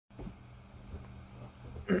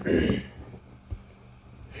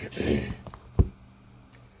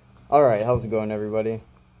Alright, how's it going, everybody?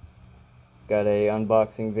 Got a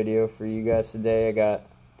unboxing video for you guys today. I got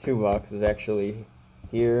two boxes actually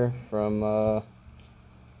here from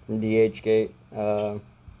DHgate.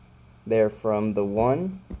 They're from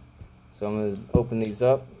TheOne. So I'm going to open these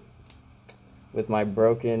up with my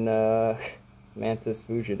broken Mantis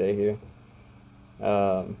Fujidae here.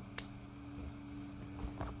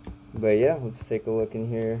 But yeah, let's take a look in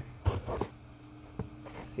here,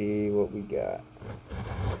 see what we got.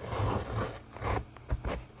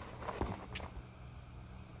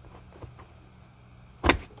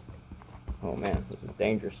 Oh man, this is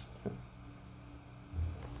dangerous.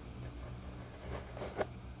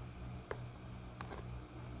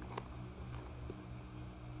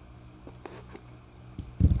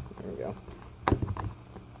 There we go.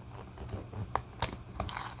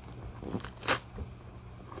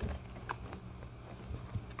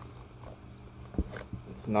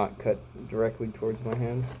 It's not cut directly towards my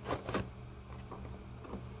hand.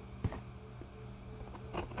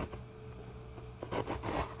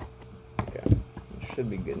 Okay, it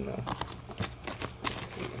should be good enough. Let's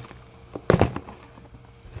see.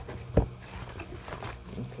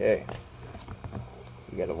 Okay, so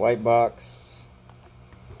we got a white box,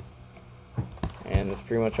 and that's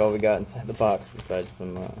pretty much all we got inside the box besides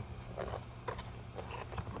some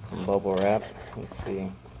bubble wrap. Let's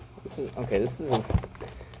see. This is okay. This is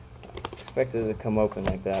expected to come open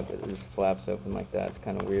like that, but it just flaps open like that. It's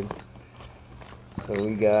kind of weird. So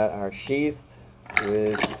we got our sheath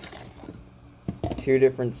with two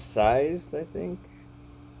different sized, I think.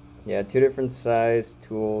 Yeah, two different size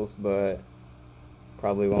tools, but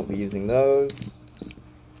probably won't be using those.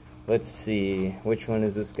 Let's see, which one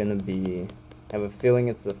is this gonna be? I have a feeling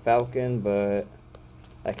it's the Falcon, but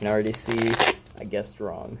I can already see I guessed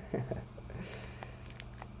wrong.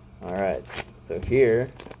 Alright, so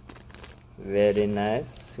here, very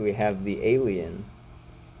nice, we have the Alien.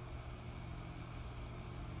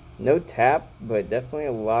 No tap, but definitely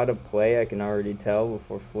a lot of play, I can already tell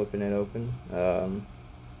before flipping it open.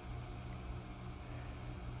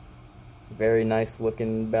 Very nice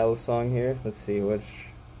looking Balisong here. Let's see, what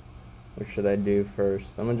should I do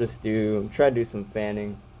first? I'm gonna just try to do some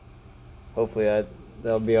fanning. Hopefully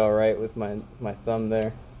that'll be alright with my thumb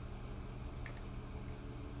there.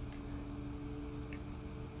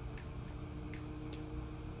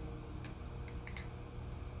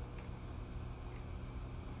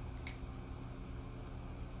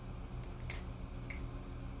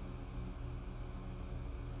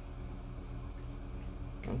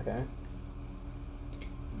 Okay.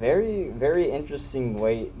 Very interesting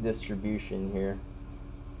weight distribution here.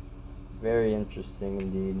 Very interesting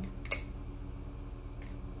indeed. I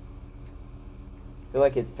feel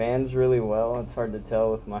like it fans really well. It's hard to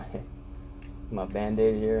tell with my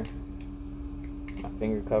band-aid here. My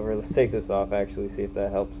finger cover. Let's take this off actually, see if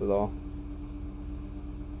that helps at all.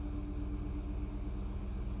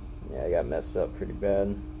 Yeah, I got messed up pretty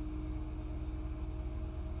bad.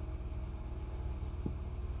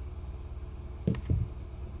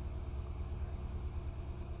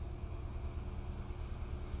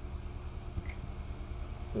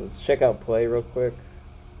 Let's check out play real quick.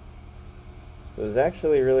 So there's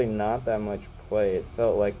actually really not that much play. It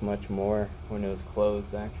felt like much more when it was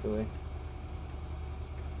closed actually.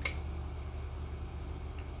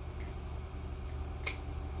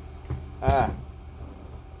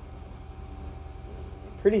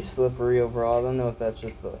 Pretty slippery overall. I don't know if that's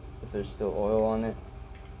just if there's still oil on it,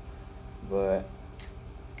 but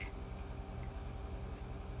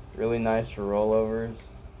really nice for rollovers.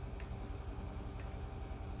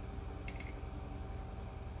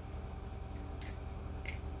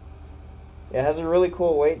 It has a really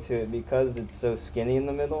cool weight to it because it's so skinny in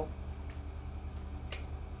the middle.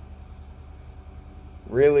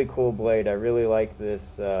 Really cool blade. I really like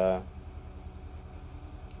this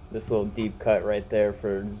this little deep cut right there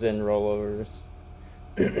for Zen rollovers.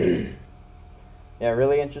 Yeah,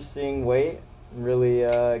 really interesting weight. I'm really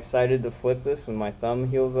excited to flip this when my thumb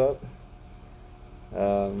heals up.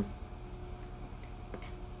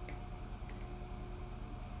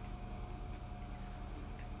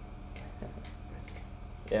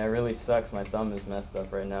 Yeah, it really sucks. My thumb is messed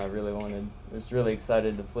up right now. I was really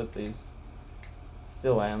excited to flip these.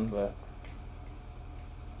 Still am, but.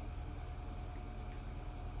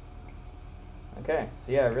 Okay,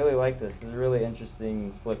 so yeah, I really like this. This is a really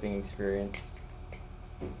interesting flipping experience.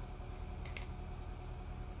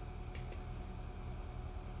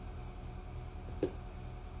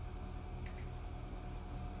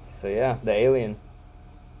 So yeah, the Alien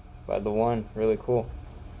by TheOne, really cool.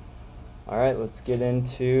 Alright, let's get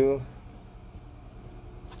into...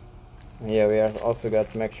 Yeah, we have also got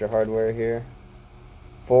some extra hardware here.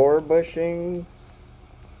 4 bushings.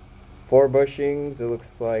 4 bushings. It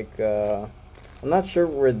looks like... I'm not sure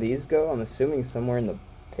where these go. I'm assuming somewhere in the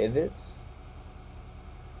pivots.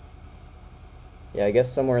 Yeah, I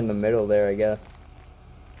guess somewhere in the middle there, I guess.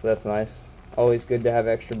 So that's nice. Always good to have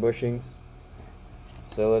extra bushings.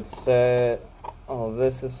 So let's set all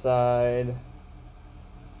this aside.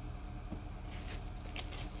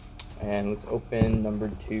 And let's open number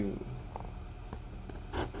 2.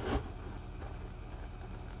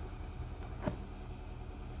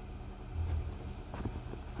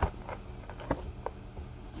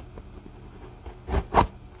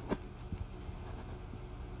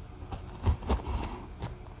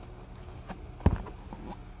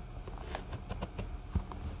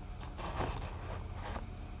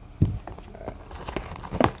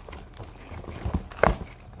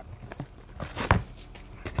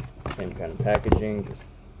 Same kind of packaging, just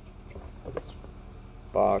this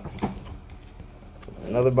box,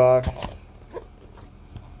 another box,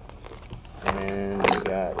 and we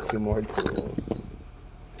got 2 more tools,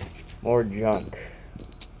 more junk.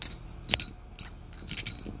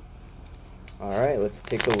 Alright, let's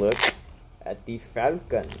take a look at the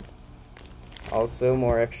Falcon. Also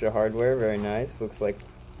more extra hardware, very nice. Looks like,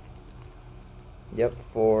 yep,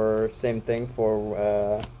 for same thing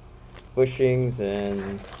for bushings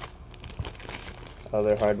and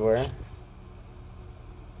other hardware.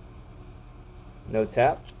 No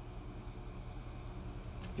tap.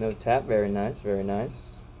 No tap, very nice, very nice.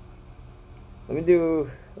 Let me do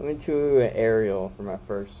an aerial for my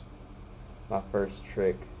first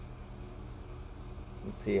trick.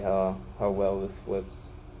 Let's see how well this flips.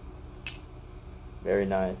 Very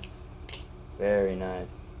nice. Very nice.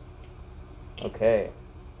 Okay.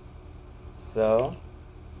 So,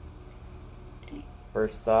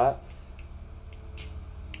 first thoughts.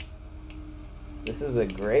 This is a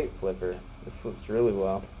great flipper. This flips really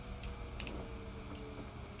well.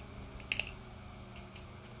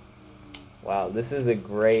 Wow, this is a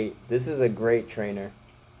great trainer.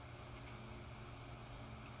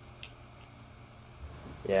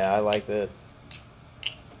 Yeah, I like this.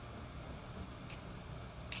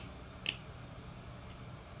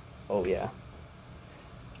 Oh yeah.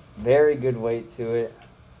 Very good weight to it.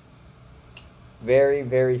 Very,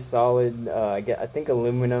 very solid. I think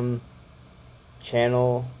aluminum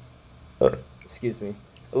channel. Excuse me.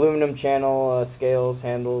 Aluminum channel scales,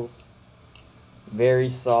 handles. Very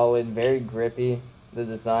solid, very grippy. The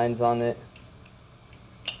designs on it.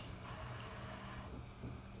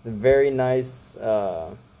 It's a very nice,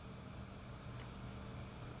 not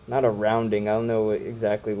a rounding, I don't know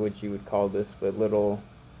exactly what you would call this, but little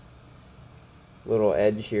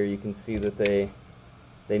edge here. You can see that they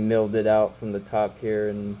milled it out from the top here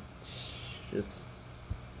and just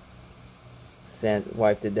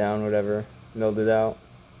wiped it down, whatever, milled it out.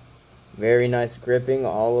 Very nice gripping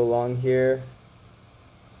all along here.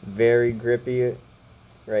 Very grippy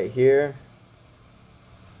right here.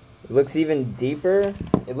 It looks even deeper.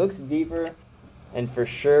 It looks deeper and for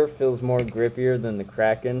sure feels more grippier than the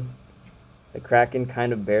Kraken. The Kraken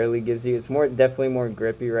kind of barely gives you, it's definitely more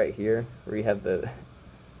grippy right here where you have the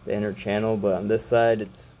inner channel, but on this side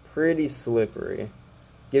it's pretty slippery.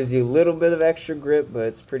 Gives you a little bit of extra grip, but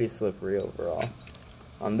it's pretty slippery overall.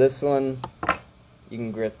 On this one, you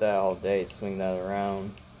can grip that all day, swing that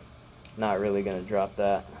around. Not really gonna drop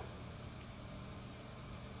that.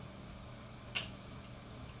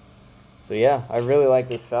 So yeah, I really like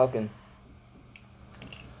this Falcon.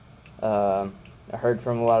 I heard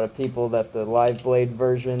from a lot of people that the live blade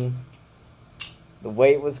version, the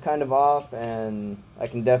weight was kind of off, and I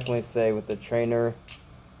can definitely say with the trainer,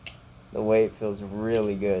 the weight feels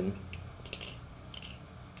really good.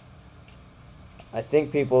 I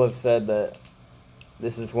think people have said that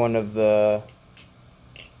this is one of the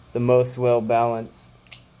most well-balanced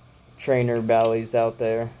trainer ballies out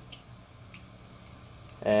there,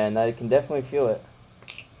 and I can definitely feel it.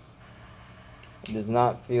 It does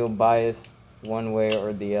not feel biased one way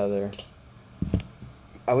or the other.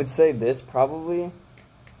 I would say this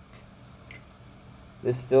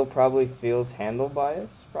still probably feels handle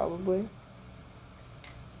biased, probably.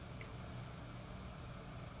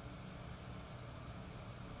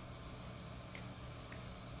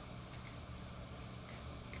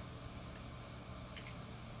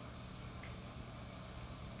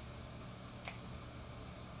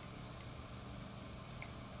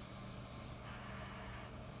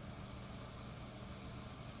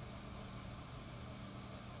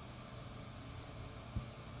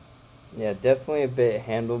 Yeah, definitely a bit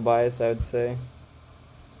handle bias, I would say.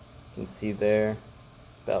 You can see there.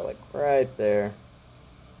 It's about like right there.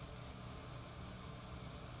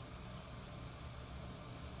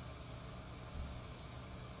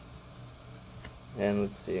 And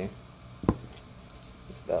let's see.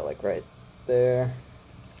 It's about like right there.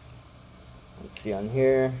 Let's see on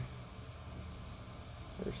here.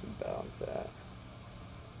 Where's the balance at?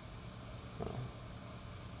 Oh.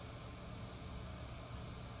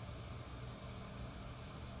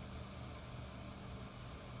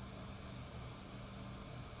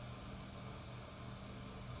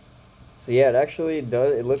 So yeah, it actually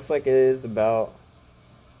does. It looks like it is about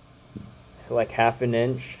like half an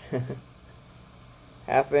inch,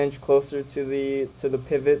 half an inch closer to the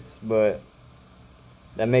pivots, but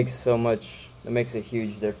that makes so much. That makes a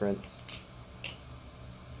huge difference,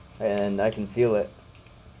 and I can feel it.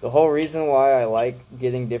 The whole reason why I like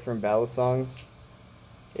getting different balisongs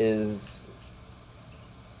is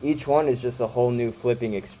each one is just a whole new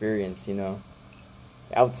flipping experience, you know.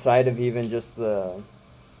 Outside of even just the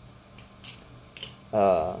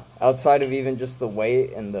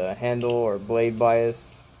weight and the handle or blade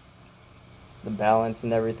bias, the balance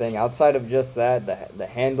and everything. Outside of just that, the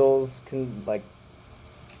handles can, like,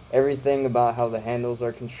 everything about how the handles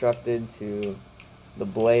are constructed to the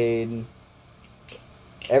blade,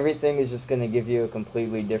 everything is just going to give you a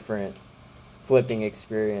completely different flipping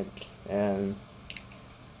experience, and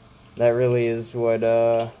that really is what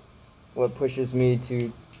pushes me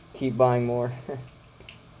to keep buying more.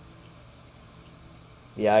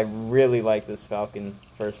 Yeah, I really like this Falcon.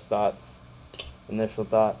 First thoughts, initial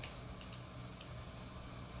thoughts.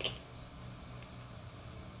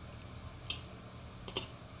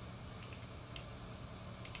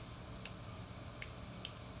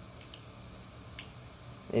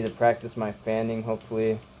 Need to practice my fanning.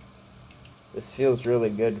 Hopefully this feels really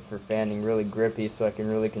good for fanning, really grippy, so I can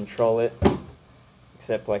really control it,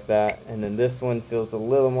 except like that. And then this one feels a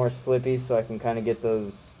little more slippy, so I can kind of get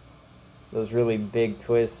those really big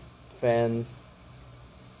twist fans,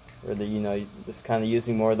 where the, you know, just kind of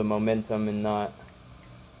using more of the momentum and not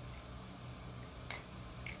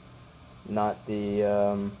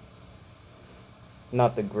the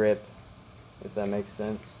grip, if that makes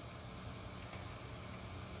sense.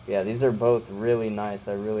 Yeah, these are both really nice.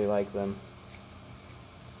 I really like them.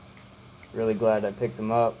 Really glad I picked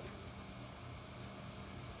them up.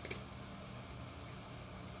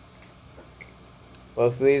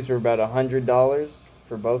 Both of these were about $100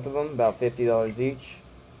 for both of them, about $50 each.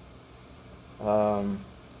 If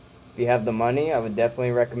you have the money, I would definitely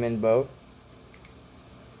recommend both.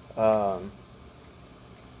 The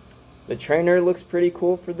trainer looks pretty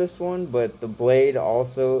cool for this one, but the blade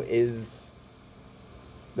also is...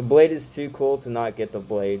 The blade is too cool to not get the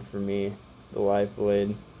blade for me, the live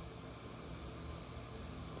blade.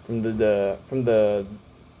 From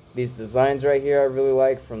these designs right here I really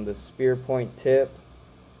like, from the spear point tip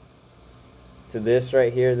to this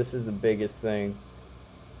right here. This is the biggest thing.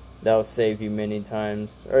 That'll save you many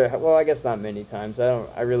times. Or, well, I guess not many times.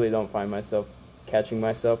 I really don't find myself catching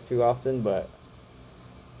myself too often, but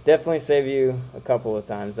definitely save you a couple of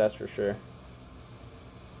times, that's for sure.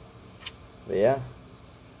 But yeah.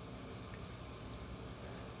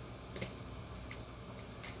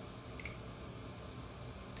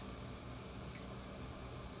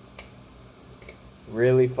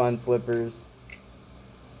 Really fun flippers.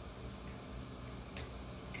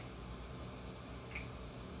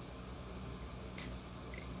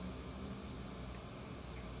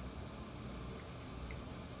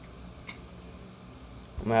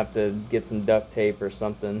 I'm gonna have to get some duct tape or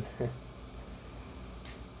something.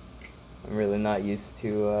 I'm really not used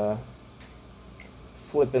to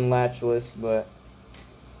flipping latchless, but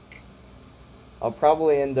I'll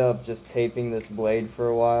probably end up just taping this blade for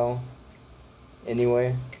a while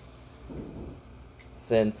anyway,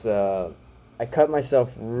 since I cut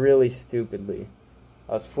myself really stupidly.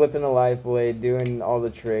 I was flipping the live blade, doing all the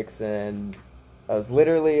tricks, and I was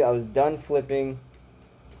done flipping.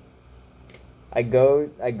 I go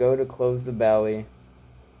to close the bally,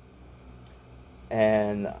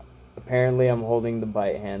 and apparently I'm holding the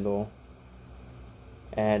bite handle,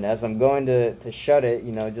 and as I'm going to shut it,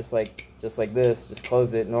 you know, just like this, just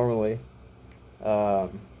close it normally.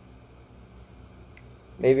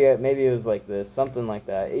 Maybe it was like this, something like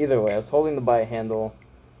that. Either way, I was holding the bite handle,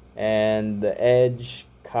 and the edge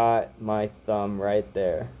caught my thumb right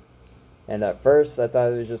there. And at first, I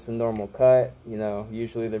thought it was just a normal cut. You know,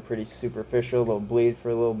 usually they're pretty superficial. They'll bleed for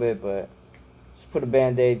a little bit, but just put a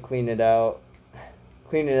Band-Aid, clean it out,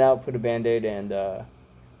 put a Band-Aid, and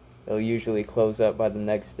it'll usually close up by the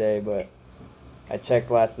next day. But I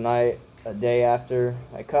checked last night, a day after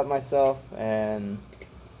I cut myself, and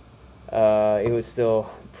it was still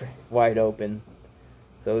wide open.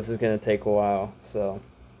 So this is going to take a while. So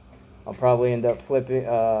I'll probably end up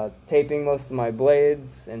taping most of my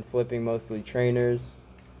blades and flipping mostly trainers,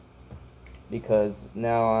 because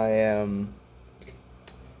now I'm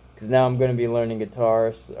going to be learning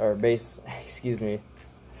guitar, or bass, excuse me,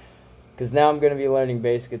 because now I'm going to be learning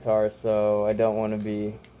bass guitar, so I don't want to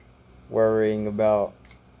be worrying about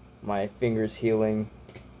my fingers healing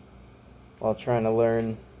while trying to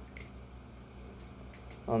learn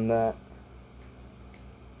on that.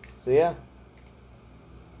 So yeah,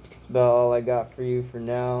 that's about all I got for you for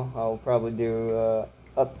now. I'll probably do a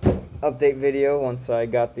update video once I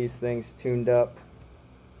got these things tuned up.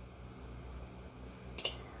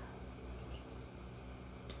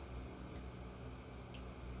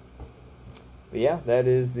 But yeah, that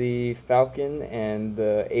is the Falcon and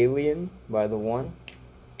the Alien by TheOne.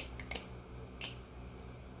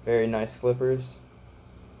 Very nice flippers.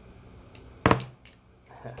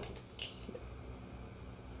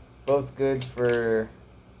 Both good for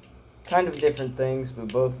kind of different things, but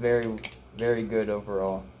both very, very good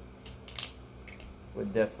overall.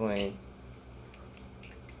 Would definitely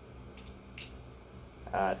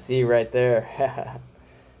see right there.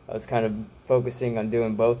 I was kind of focusing on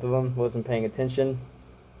doing both of them, wasn't paying attention.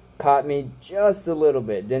 Caught me just a little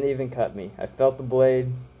bit, didn't even cut me. I felt the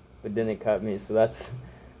blade, but didn't cut me. So that's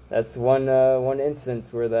one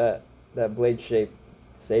instance where that blade shape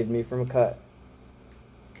saved me from a cut.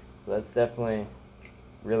 So that's definitely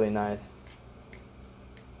really nice.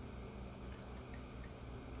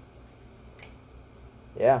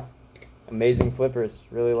 Yeah, amazing flippers,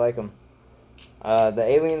 really like them. The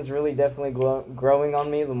Alien's really definitely growing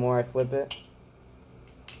on me the more I flip it.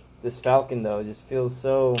 This Falcon though just feels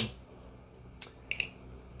so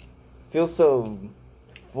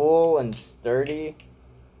full and sturdy.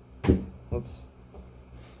 Whoops.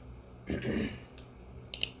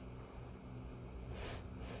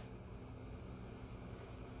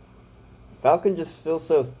 Falcon just feels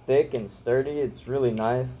so thick and sturdy. It's really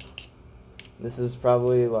nice. This is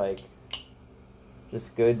probably like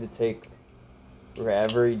just good to take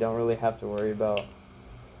wherever. You don't really have to worry about.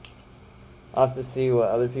 I'll have to see what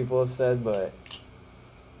other people have said, but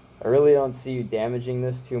I really don't see you damaging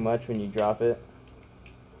this too much when you drop it.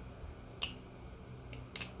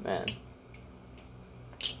 Man,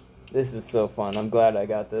 this is so fun. I'm glad I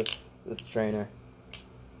got this trainer.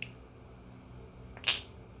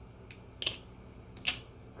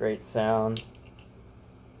 Great sound.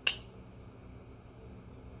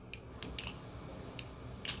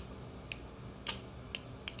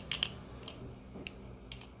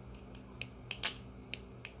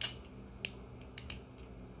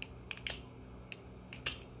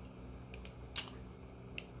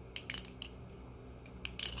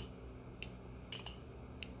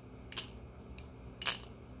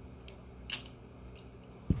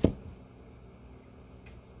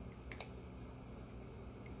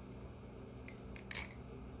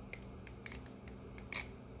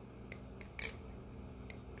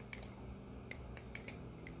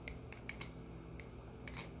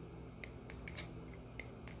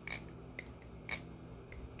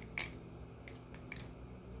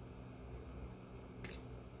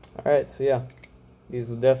 Alright, so yeah, these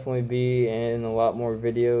will definitely be in a lot more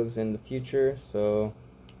videos in the future, so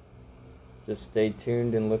just stay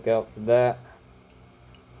tuned and look out for that.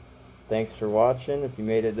 Thanks for watching. If you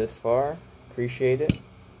made it this far, appreciate it.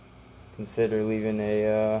 Consider leaving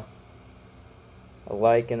a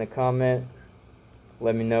like and a comment.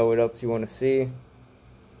 Let me know what else you want to see.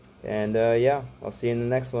 And yeah, I'll see you in the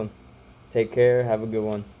next one. Take care. Have a good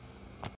one.